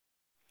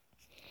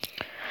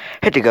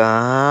Hey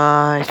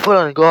guys, full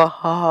on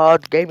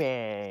God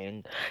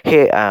Gaming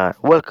here and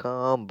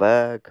welcome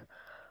back.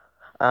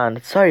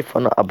 And sorry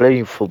for not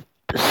uploading for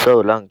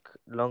so long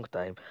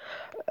time.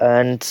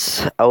 And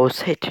I will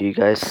say to you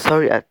guys,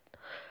 sorry I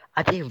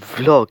didn't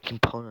vlog in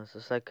Poland.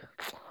 It's like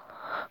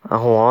I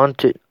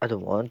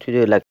don't want to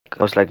do it. Like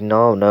I was like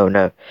no.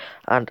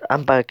 And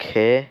I'm back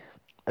here,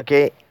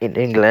 okay, in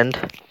England,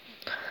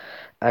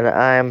 and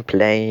I'm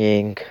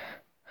playing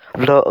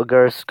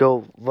Vloggers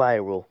Go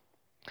Viral.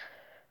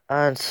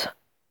 And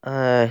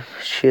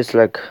she's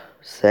like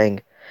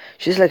saying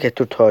she's like a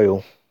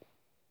tutorial.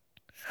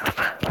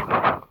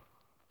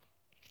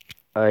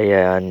 Oh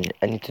yeah, and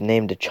I need to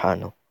name the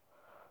channel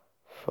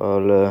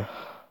for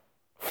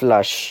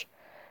Flash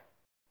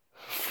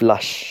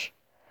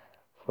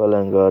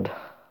Fallen God.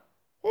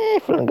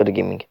 Fallen God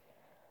Gaming.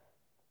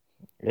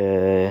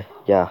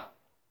 Yeah.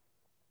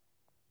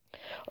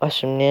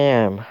 Awesome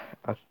name.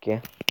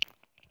 Okay.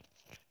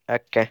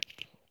 Okay.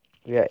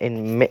 We are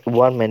in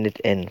 1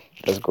 minute in.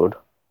 That's good.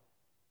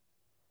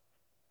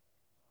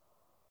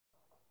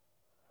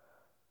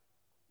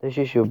 This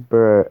is your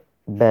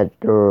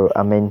better.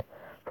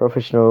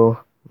 Professional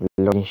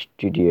vlogging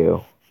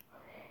studio.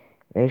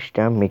 Next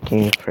time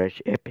making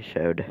fresh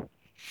episode.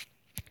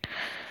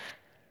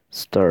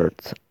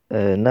 Start.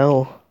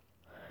 Now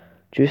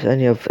choose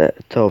any of the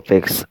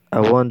topics. I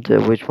wonder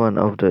which one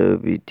of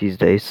these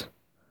days.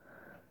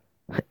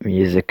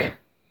 Music.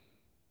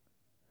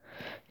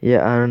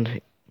 Yeah,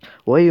 and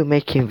while you're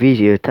making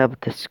video, tap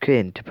the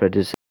screen to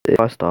produce it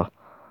faster.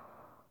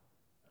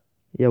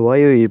 Yeah, why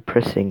are you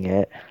pressing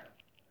it?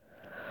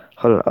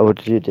 Hold on, I will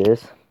do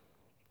this.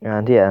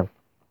 And yeah,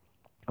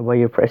 while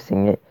you're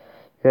pressing it,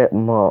 you get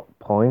more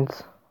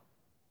points.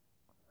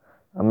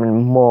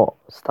 More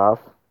stuff.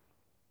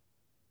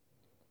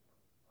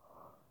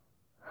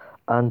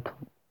 And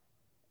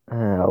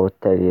I will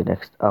tell you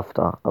next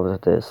after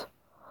this.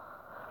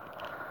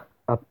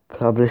 I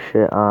publish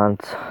it and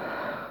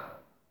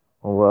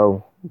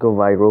wow, go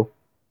viral.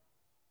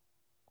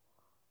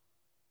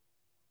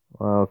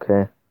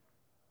 Okay,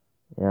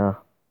 yeah.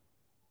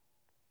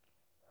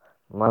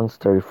 Mine's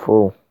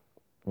 34,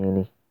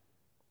 nearly.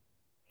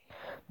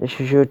 This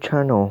is your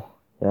channel,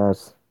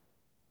 yes.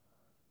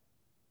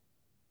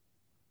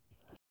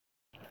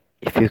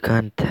 If you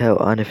can't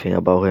tell anything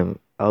about him,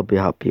 I'll be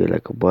happy.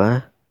 Like,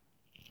 what?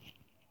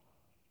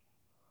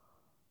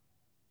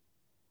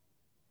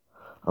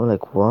 I'm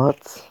like,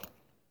 what?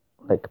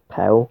 Like,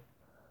 pal?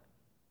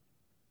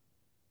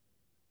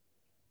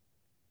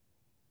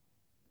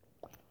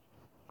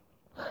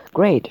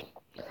 Great.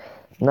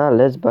 Now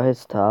let's buy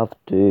stuff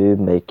to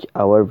make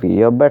our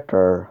video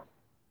better.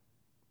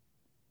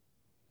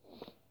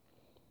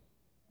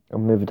 I'll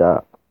move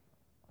that.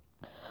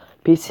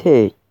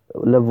 PC,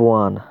 level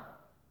 1.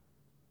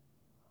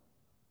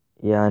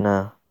 Yeah,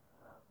 nah.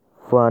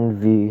 1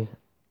 view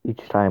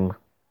each time.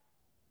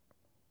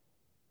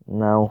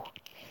 Now,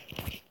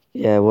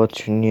 yeah,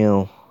 what's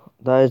new?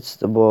 That's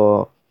the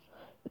what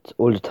it's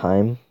all the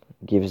time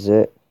gives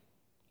it.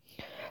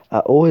 I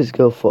always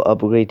go for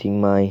upgrading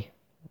my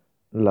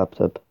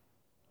laptop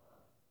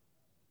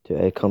to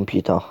a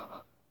computer.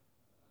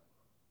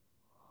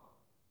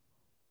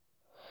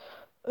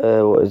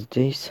 What is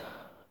this?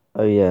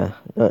 Oh yeah,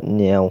 not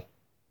now.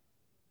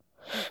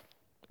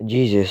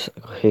 Jesus,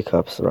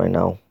 hiccups right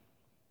now.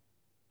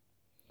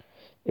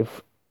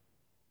 If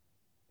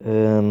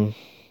hold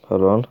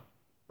on,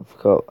 I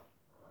forgot.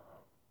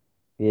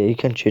 Yeah, you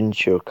can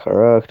change your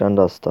character and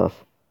that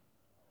stuff.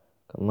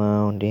 Come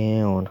on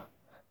down.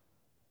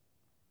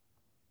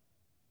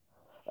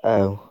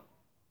 Oh,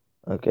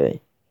 okay.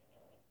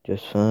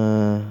 Just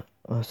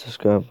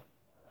subscribe.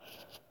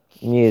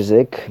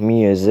 Music,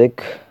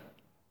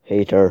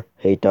 hater,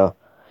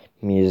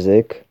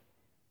 music,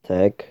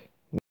 tech,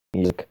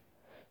 music,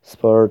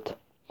 sport.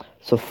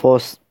 So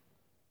force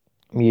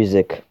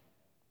music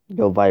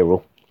go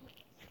viral.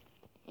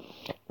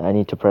 I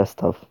need to press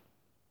stuff.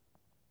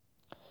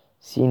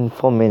 See in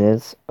 4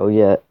 minutes. Oh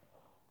yeah,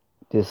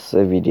 this is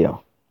a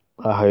video.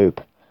 I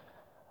hope.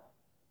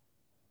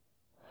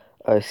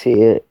 I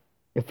see it.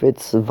 If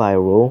it's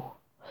viral,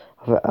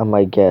 I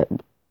might get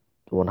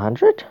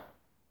 100.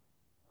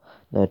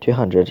 No,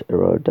 200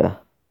 around there.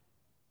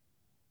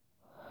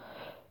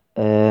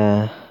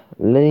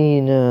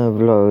 Letting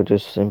vlog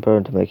is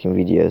important to making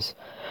videos.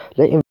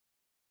 Letting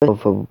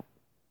of a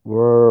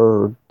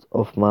word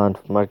of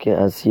mouth market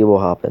and see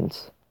what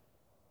happens.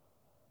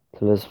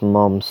 Tell his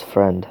mom's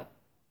friend.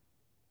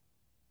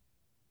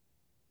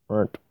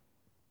 Right.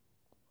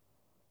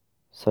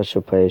 Such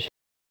a page.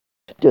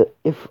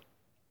 If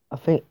I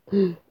think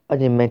I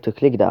didn't meant to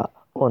click that.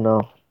 Oh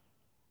no.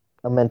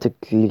 I meant to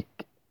click.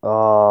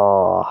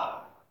 Oh.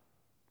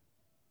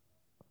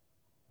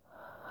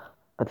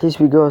 At least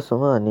we got some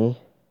money.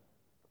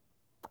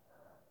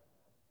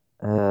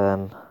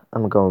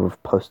 I'm going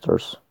with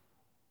posters.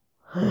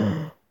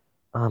 Oh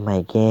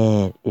my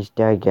god, it's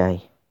that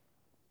guy.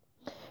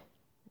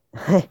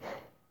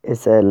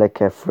 It's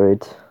like a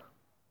fruit.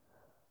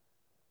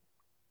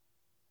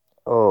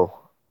 Oh,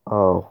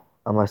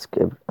 I must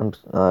skip.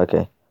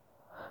 Okay.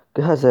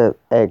 It has a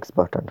X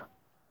button.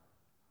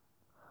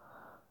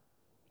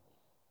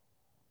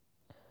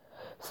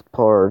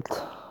 Sport.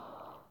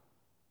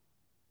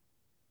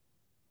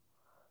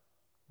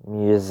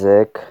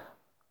 Music.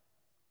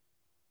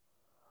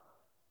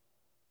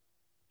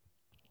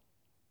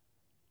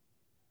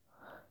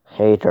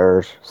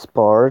 Haters.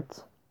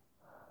 Sport.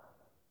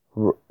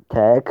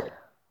 Tech.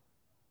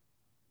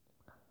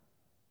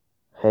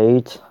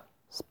 Hate.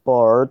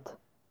 Sport.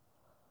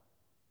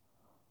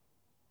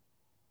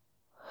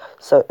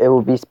 So it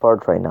will be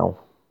sport right now.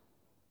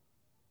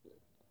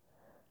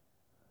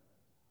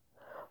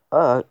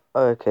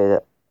 Okay.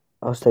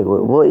 I was like,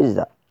 what is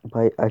that?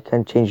 But I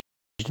can change.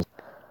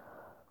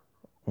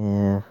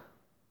 Yeah.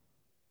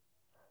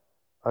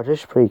 Oh, this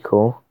is pretty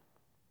cool.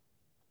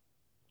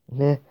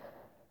 Yeah.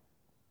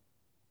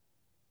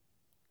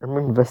 I'm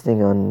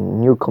investing on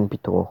new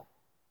computer.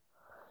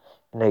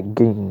 Like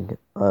gaming.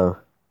 Oh,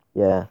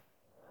 yeah.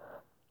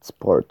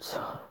 Sports.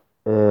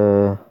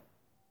 Uh,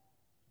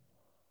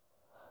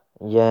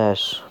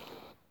 yes.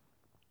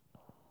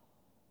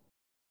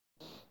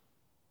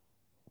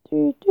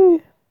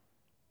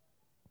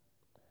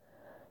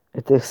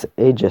 It takes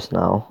ages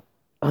now.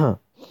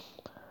 um,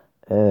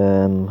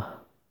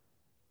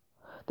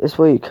 this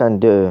what you can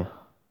do.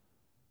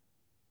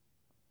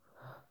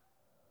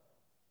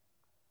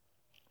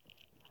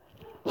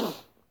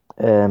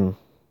 Um,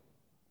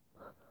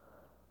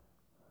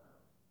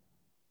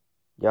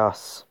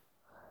 yes,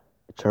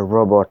 it's a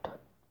robot.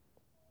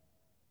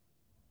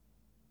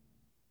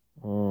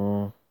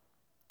 Mm,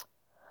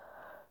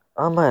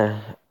 oh my,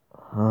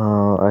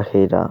 oh, I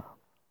hate that.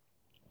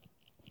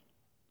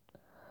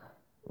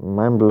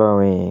 Mind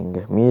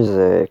blowing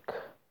music.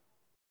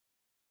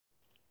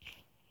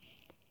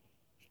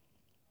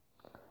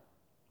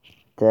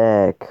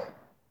 Tech.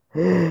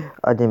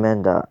 I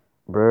demand that.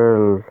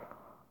 Bro.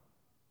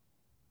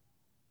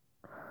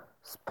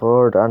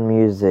 Sport and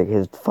music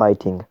is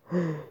fighting.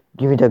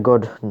 Give me the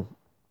god.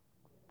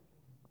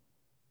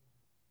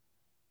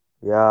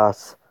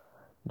 Yes.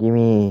 Give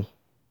me.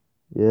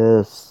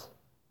 Yes.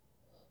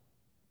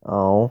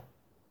 Oh.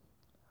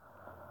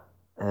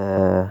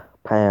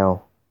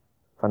 Pal.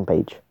 Fun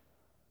page.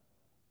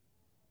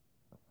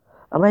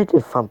 I might do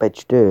fun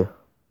page too.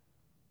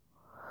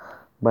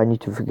 But I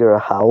need to figure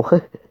out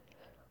how.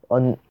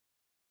 On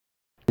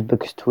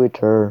Facebook,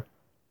 Twitter.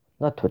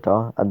 Not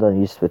Twitter. I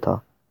don't use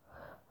Twitter.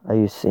 I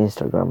use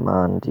Instagram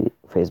and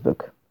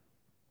Facebook.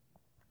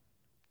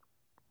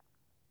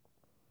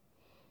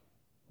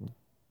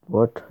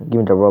 What? Give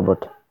me the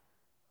robot.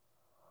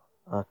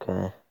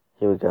 Okay.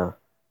 Here we go.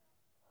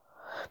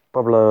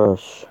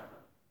 Publish.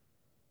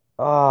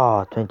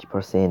 Ah,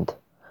 20%.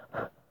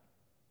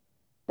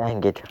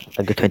 Dang it.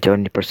 I got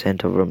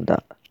 20% from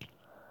that.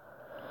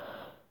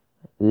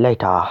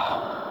 Later.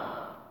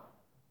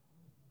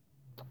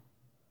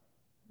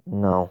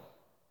 No.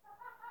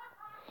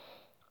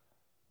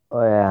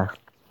 Oh yeah.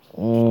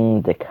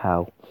 The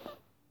cow.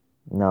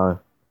 No.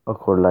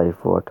 Awkward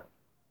life. What?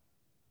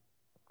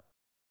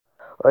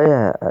 Oh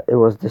yeah. It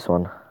was this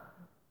one.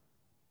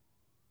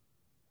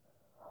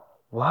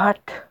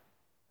 What?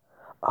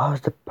 Oh,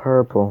 it's the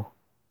purple.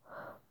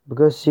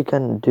 Because you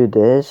can do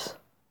this.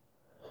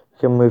 You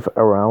can move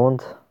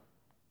around.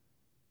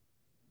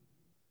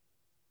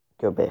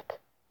 Go back.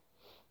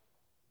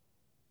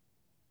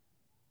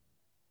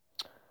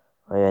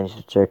 Oh yeah, I need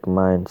to check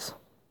mines.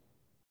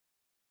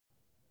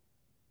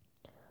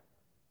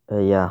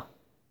 Yeah.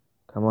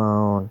 Come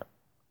on.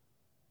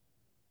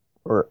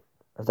 Or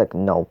it's like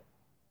no.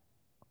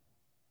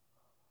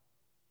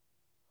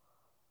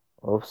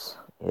 Oops.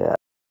 Yeah.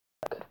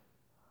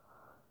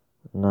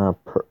 No,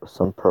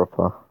 some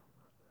purple.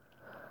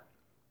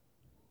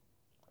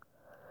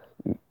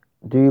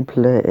 Do you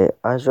play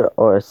Azure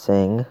or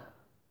Sing?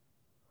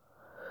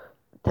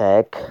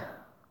 Tech?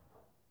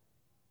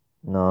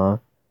 No.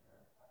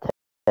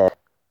 Tech.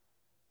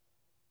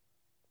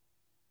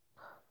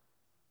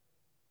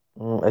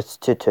 It's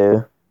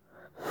 2-2.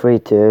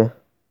 3-2.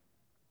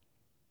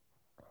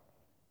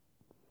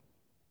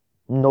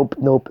 Nope,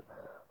 nope.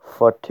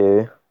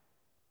 4-2.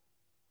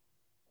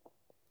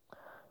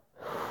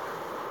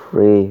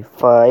 3,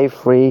 5,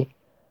 3,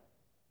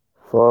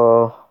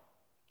 4.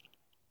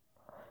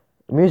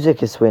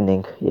 Music is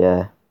winning,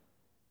 yeah.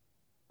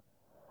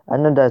 I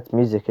know that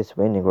music is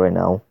winning right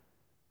now.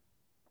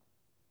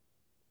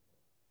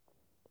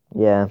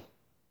 Yeah.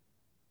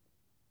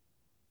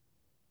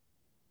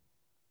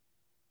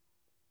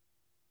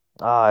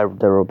 Ah,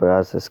 the robot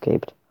has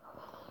escaped.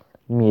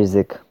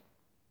 Music.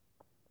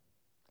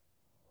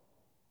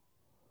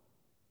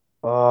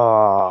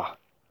 Ah.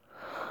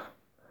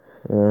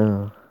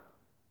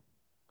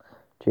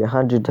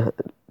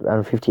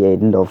 358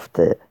 loved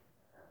it.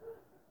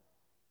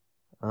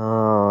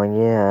 Oh,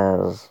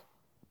 yes.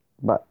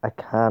 But I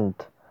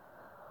can't.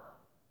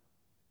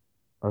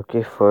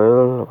 Okay,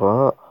 foil,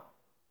 what?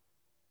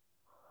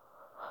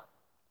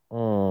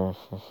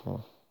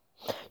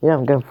 Yeah,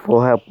 I'm going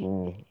for help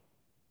me.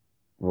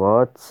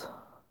 What?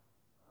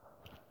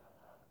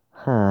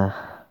 Huh.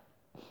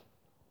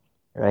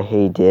 I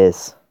hate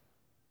this.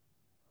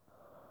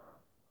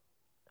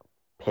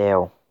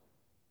 Pale.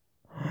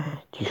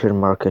 T-shirt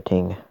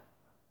marketing.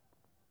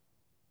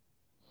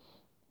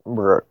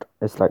 Brr.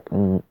 It's like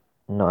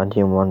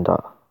 91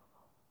 dot.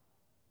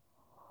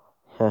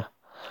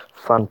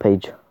 Fun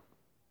page.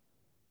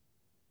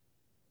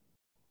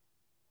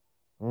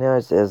 No,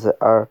 it says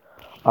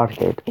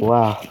arcade.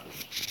 Wow.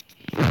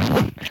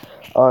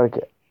 Arc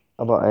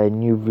about a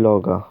new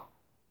vlogger.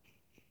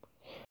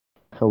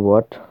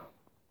 What?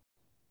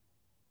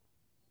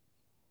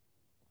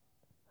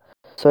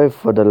 Sorry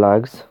for the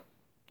lags,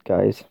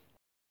 guys.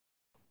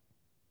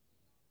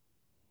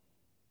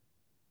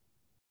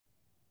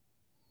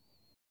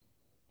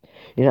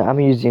 I'm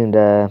using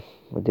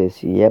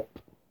this. Yep.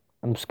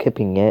 I'm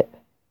skipping it.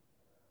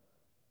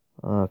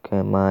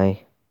 Okay,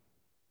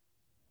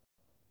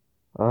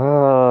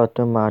 oh,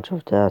 too much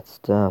of that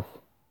stuff.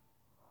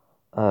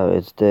 Oh,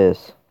 it's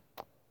this.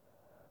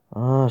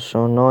 Oh,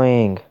 so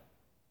annoying.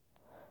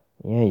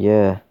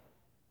 Yeah.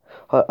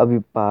 I'll be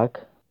back.